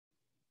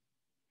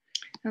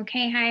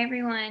Okay, hi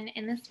everyone.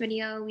 In this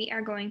video, we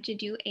are going to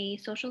do a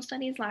social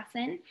studies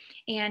lesson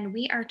and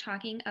we are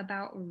talking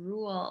about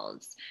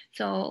rules.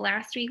 So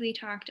last week we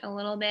talked a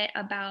little bit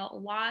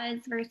about laws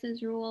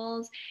versus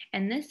rules,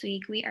 and this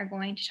week we are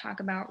going to talk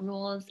about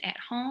rules at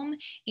home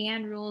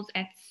and rules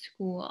at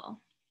school.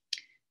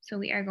 So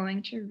we are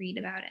going to read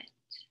about it.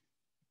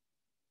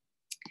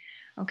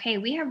 Okay,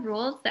 we have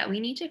rules that we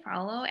need to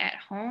follow at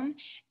home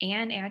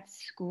and at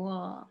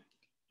school.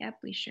 Yep,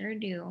 we sure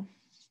do.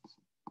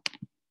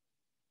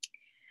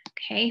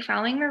 Okay,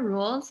 following the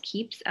rules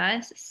keeps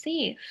us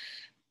safe.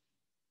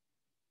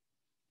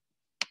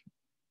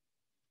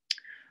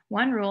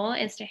 One rule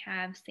is to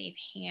have safe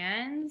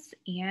hands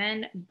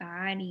and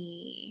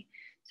body.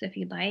 So if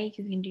you'd like,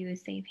 you can do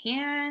safe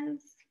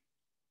hands,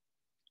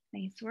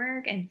 nice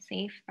work, and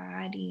safe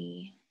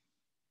body.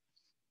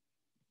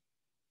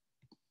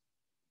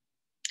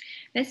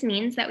 This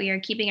means that we are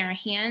keeping our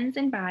hands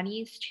and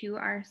bodies to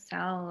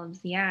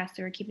ourselves. Yeah,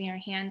 so we're keeping our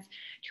hands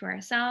to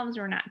ourselves.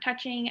 We're not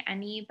touching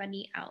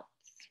anybody else.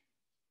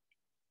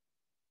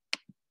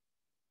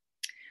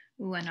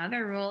 Ooh,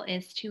 another rule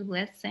is to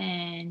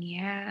listen.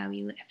 Yeah,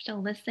 we have to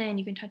listen.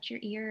 You can touch your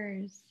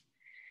ears.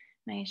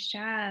 Nice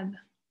job.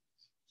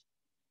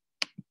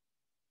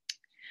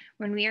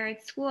 When we are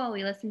at school,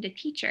 we listen to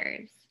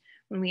teachers.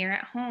 When we are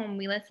at home,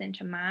 we listen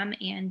to mom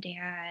and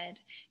dad.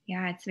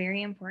 Yeah, it's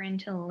very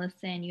important to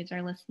listen, use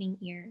our listening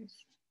ears.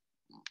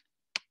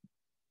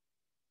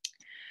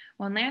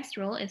 One last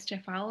rule is to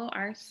follow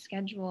our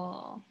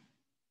schedule.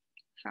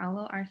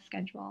 Follow our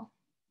schedule.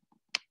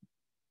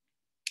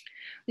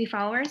 We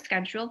follow our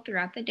schedule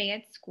throughout the day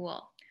at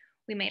school.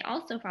 We might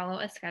also follow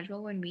a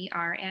schedule when we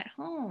are at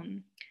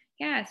home.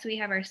 Yeah, so we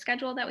have our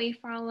schedule that we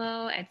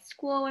follow at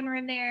school when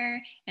we're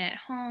there, and at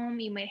home,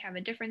 you might have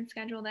a different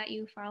schedule that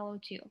you follow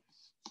too.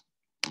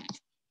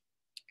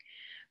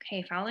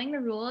 Okay, following the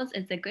rules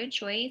is a good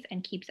choice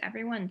and keeps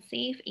everyone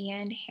safe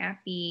and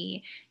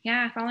happy.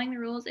 Yeah, following the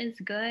rules is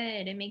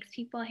good. It makes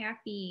people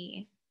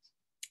happy.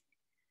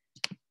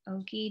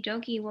 Okie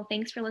dokie. Well,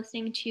 thanks for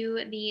listening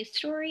to the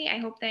story. I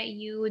hope that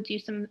you do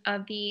some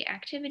of the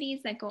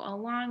activities that go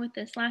along with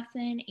this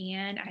lesson,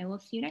 and I will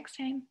see you next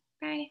time.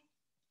 Bye.